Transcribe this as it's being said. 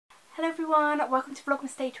Hello everyone, welcome to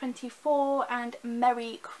Vlogmas Day 24 and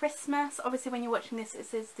Merry Christmas. Obviously when you're watching this,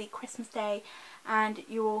 this is the Christmas day and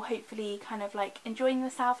you're all hopefully kind of like enjoying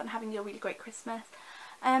yourself and having a really great Christmas.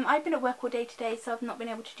 I've been at work all day today, so I've not been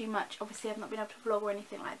able to do much. Obviously I've not been able to vlog or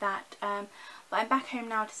anything like that, but I'm back home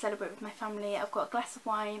now to celebrate with my family. I've got a glass of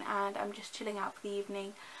wine and I'm just chilling out for the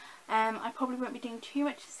evening. I probably won't be doing too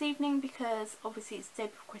much this evening because obviously it's the day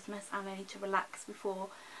before Christmas and I need to relax before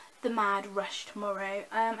the mad rush tomorrow.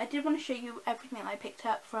 I did want to show you everything that I picked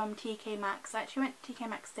up from TK Maxx. I actually went to TK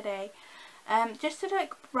Maxx today just to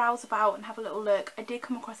like browse about and have a little look. I did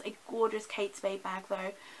come across a gorgeous Kate Spade bag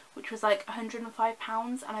though, which was like £105,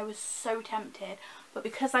 and I was so tempted, but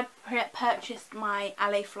because I purchased my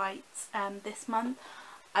LA flights this month,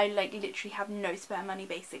 I like literally have no spare money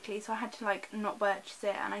basically, so I had to like not purchase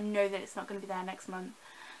it, and I know that it's not going to be there next month.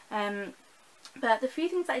 But the few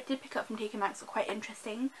things that I did pick up from TK Maxx were quite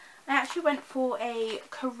interesting. I actually went for a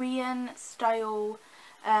Korean style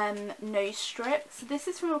nose strip. So this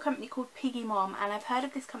is from a company called Piggy Mom, and I've heard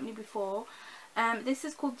of this company before. This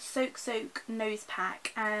is called Soak Nose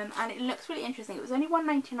Pack, and it looks really interesting. It was only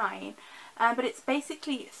 £1.99, but it's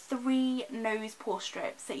basically 3 nose pore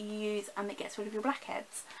strips that you use and it gets rid of your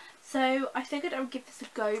blackheads. So I figured I would give this a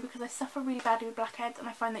go because I suffer really badly with blackheads and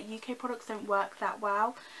I find that UK products don't work that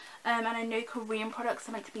well. And I know Korean products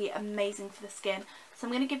are meant to be amazing for the skin, so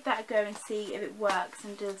I'm going to give that a go and see if it works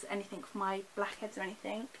and does anything for my blackheads or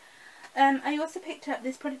anything. I also picked up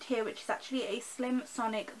this product here, which is actually a Slim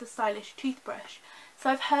Sonic the Stylish toothbrush. So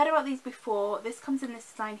I've heard about these before. This comes in this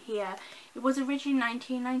design here. It was originally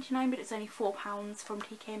 £19.99, but it's only £4 from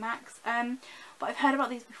TK Maxx. But I've heard about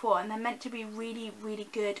these before, and they're meant to be really, really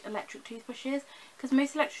good electric toothbrushes, because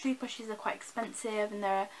most electric toothbrushes are quite expensive and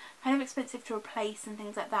they're kind of expensive to replace and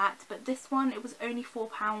things like that. But this one, it was only £4,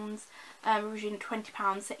 originally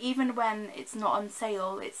 £20, so even when it's not on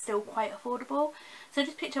sale, it's still quite affordable. So I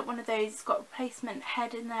just picked up one of those. It's got a replacement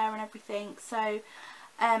head in there and everything, so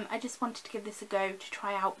I just wanted to give this a go to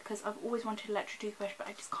try out because I've always wanted an electric toothbrush, but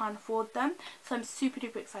I just can't afford them, so I'm super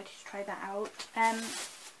duper excited to try that out.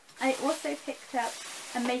 I also picked up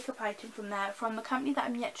a makeup item from there, from the company that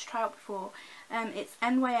I'm yet to try out before. It's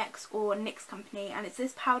NYX or NYX company, and it's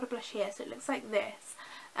this powder blush here, so it looks like this.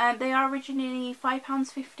 They are originally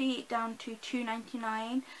 £5.50 down to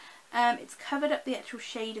 £2.99. It's covered up the actual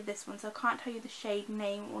shade of this one, so I can't tell you the shade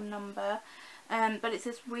name or number. But it's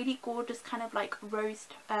this really gorgeous kind of like rose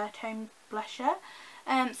tone blusher.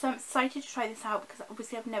 So I'm excited to try this out because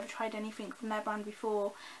obviously I've never tried anything from their brand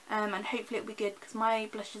before, and hopefully it'll be good because my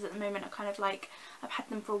blushes at the moment are kind of like, I've had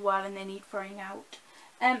them for a while and they need throwing out.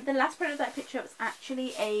 The last product that I picked up was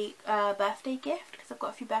actually a birthday gift, because I've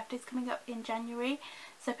got a few birthdays coming up in January,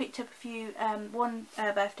 so I picked up one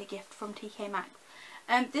birthday gift from TK Maxx.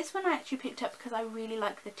 This one I actually picked up because I really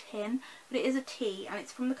like the tin, but it is a tea and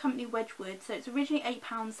it's from the company Wedgwood, so it's originally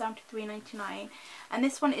 £8 down to £3.99, and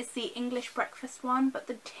this one is the English breakfast one, but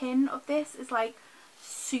the tin of this is like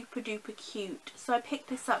super duper cute, so I picked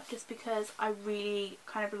this up just because I really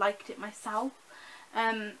kind of liked it myself.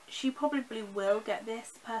 She probably will get this,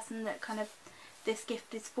 the person that kind of this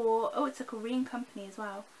gift is for. Oh, it's a Korean company as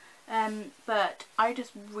well, but I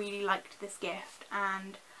just really liked this gift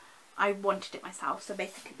and I wanted it myself, so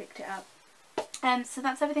basically picked it up. So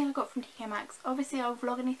that's everything I got from TK Maxx. Obviously I'll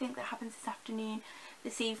vlog anything that happens this afternoon,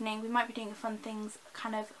 this evening. We might be doing fun things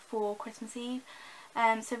kind of for Christmas Eve.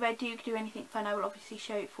 So if I do anything fun, I will obviously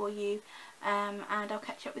show it for you, and I'll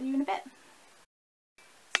catch up with you in a bit.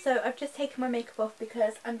 So I've just taken my makeup off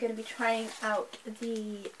because I'm going to be trying out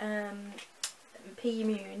the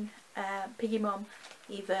Piggy Mom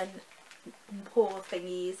even pore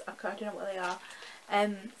thingies. I don't know what they are.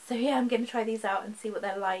 So yeah, I'm going to try these out and see what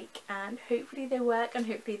they're like, and hopefully they work and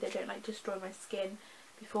hopefully they don't like destroy my skin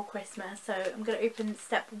before Christmas. So I'm going to open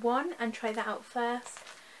step 1 and try that out first.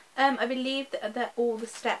 I believe that all the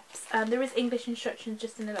steps, there is English instructions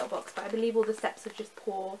just in a little box, but I believe all the steps are just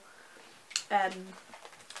pore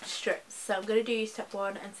strips. So I'm going to do step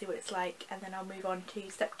 1 and see what it's like, and then I'll move on to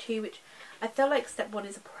step 2, which I feel like step 1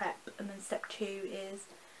 is a prep, and then step 2 is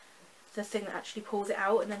the thing that actually pulls it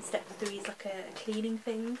out, and then step 3 is like a cleaning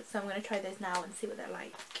thing. So I'm going to try those now and see what they're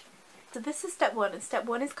like. So this is step 1, and step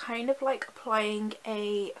 1 is kind of like applying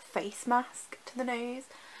a face mask to the nose.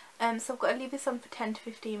 So I've got to leave this on for 10 to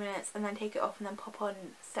 15 minutes and then take it off and then pop on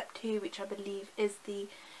step 2, which I believe is the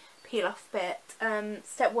peel off bit.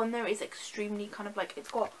 Step 1 there is extremely kind of like,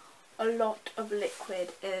 it's got a lot of liquid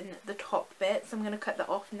in the top bit, so I'm going to cut that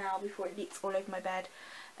off now before it leaks all over my bed.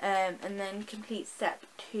 And then complete step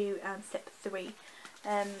 2 and step 3.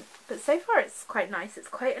 But so far it's quite nice. It's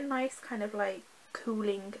quite a nice kind of like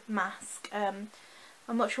cooling mask.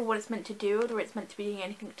 I'm not sure what it's meant to do, whether it's meant to be doing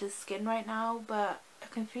anything to the skin right now, but I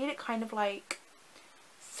can feel it kind of like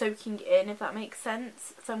soaking in, if that makes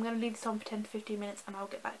sense. So I'm going to leave this on for 10 to 15 minutes and I'll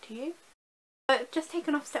get back to you. I've just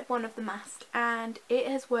taken off step 1 of the mask and it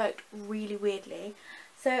has worked really weirdly.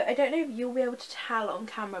 So I don't know if you'll be able to tell on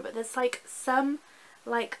camera, but there's like some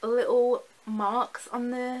like little marks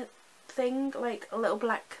on the thing, like little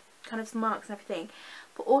black kind of marks and everything.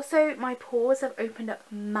 But also my pores have opened up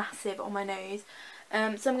massive on my nose.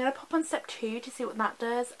 So I'm going to pop on step 2 to see what that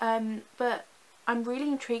does. But I'm really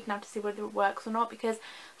intrigued now to see whether it works or not, because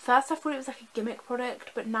first I thought it was like a gimmick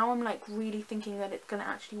product, but now I'm like really thinking that it's going to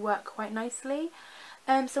actually work quite nicely.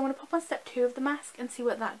 So I'm going to pop on step 2 of the mask and see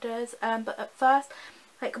what that does. But at first,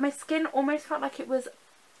 like, my skin almost felt like it was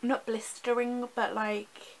not blistering, but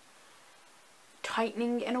like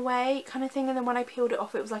tightening in a way kind of thing. And then when I peeled it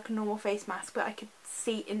off, it was like a normal face mask, but I could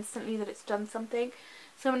see instantly that it's done something.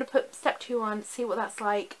 So I'm going to put step 2 on, see what that's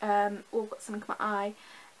like. Oh, I've got something in my eye.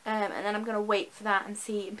 And then I'm going to wait for that and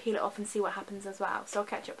see and peel it off and see what happens as well. So I'll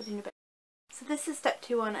catch up with you in a bit. So this is step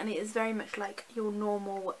 2 on, and it is very much like your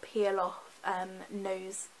normal peel off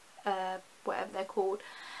nose, whatever they're called,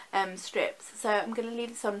 strips. So I'm going to leave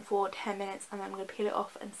this on for 10 minutes and then I'm going to peel it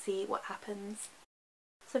off and see what happens.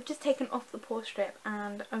 So I've just taken off the pore strip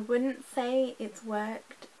and I wouldn't say it's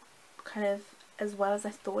worked kind of as well as I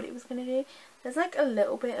thought it was going to do. There's like a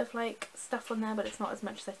little bit of like stuff on there, but it's not as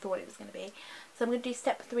much as I thought it was going to be. So I'm going to do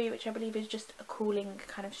step 3, which I believe is just a cooling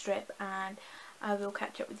kind of strip, and I will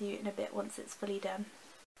catch up with you in a bit once it's fully done.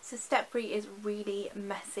 So step 3 is really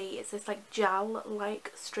messy. It's this like gel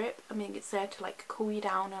like strip. I mean, it's there to like cool you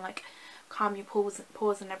down and like calm your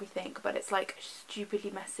pores and everything, but it's like stupidly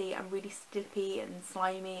messy and really slippy and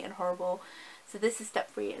slimy and horrible. So this is step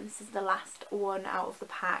 3, and this is the last one out of the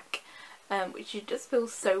pack, which just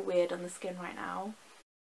feels so weird on the skin right now.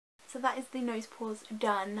 So that is the nose pores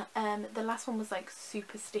done. The last one was like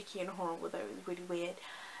super sticky and horrible though, it was really weird.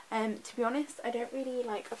 To be honest, I don't really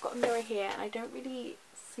like, I've got a mirror here and I don't really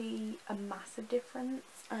see a massive difference.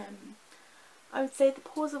 I would say the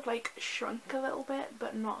pores have like shrunk a little bit,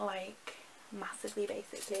 but not like massively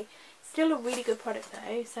basically. Still a really good product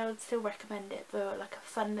though, so I would still recommend it for like a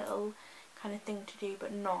fun little kind of thing to do,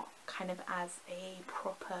 but not kind of as a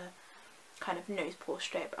proper kind of nose pore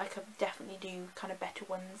strip. I could definitely do kind of better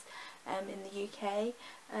ones in the UK.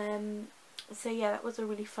 So yeah, that was a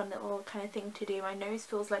really fun little kind of thing to do. My nose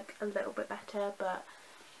feels like a little bit better, but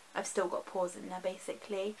I've still got pores in there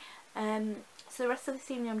basically. So the rest of this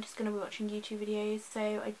evening I'm just going to be watching YouTube videos. So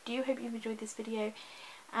I do hope you've enjoyed this video,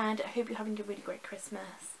 and I hope you're having a really great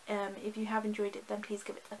Christmas. If you have enjoyed it, then please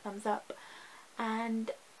give it a thumbs up,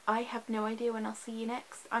 and I have no idea when I'll see you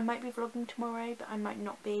next. I might be vlogging tomorrow, but I might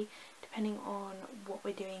not be, depending on what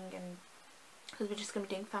we're doing, and because we're just going to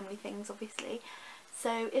be doing family things obviously.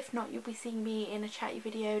 So if not, you'll be seeing me in a chatty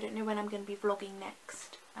video. I don't know when I'm going to be vlogging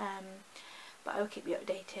next, but I will keep you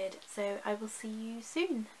updated. So I will see you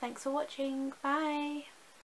soon. Thanks for watching. Bye.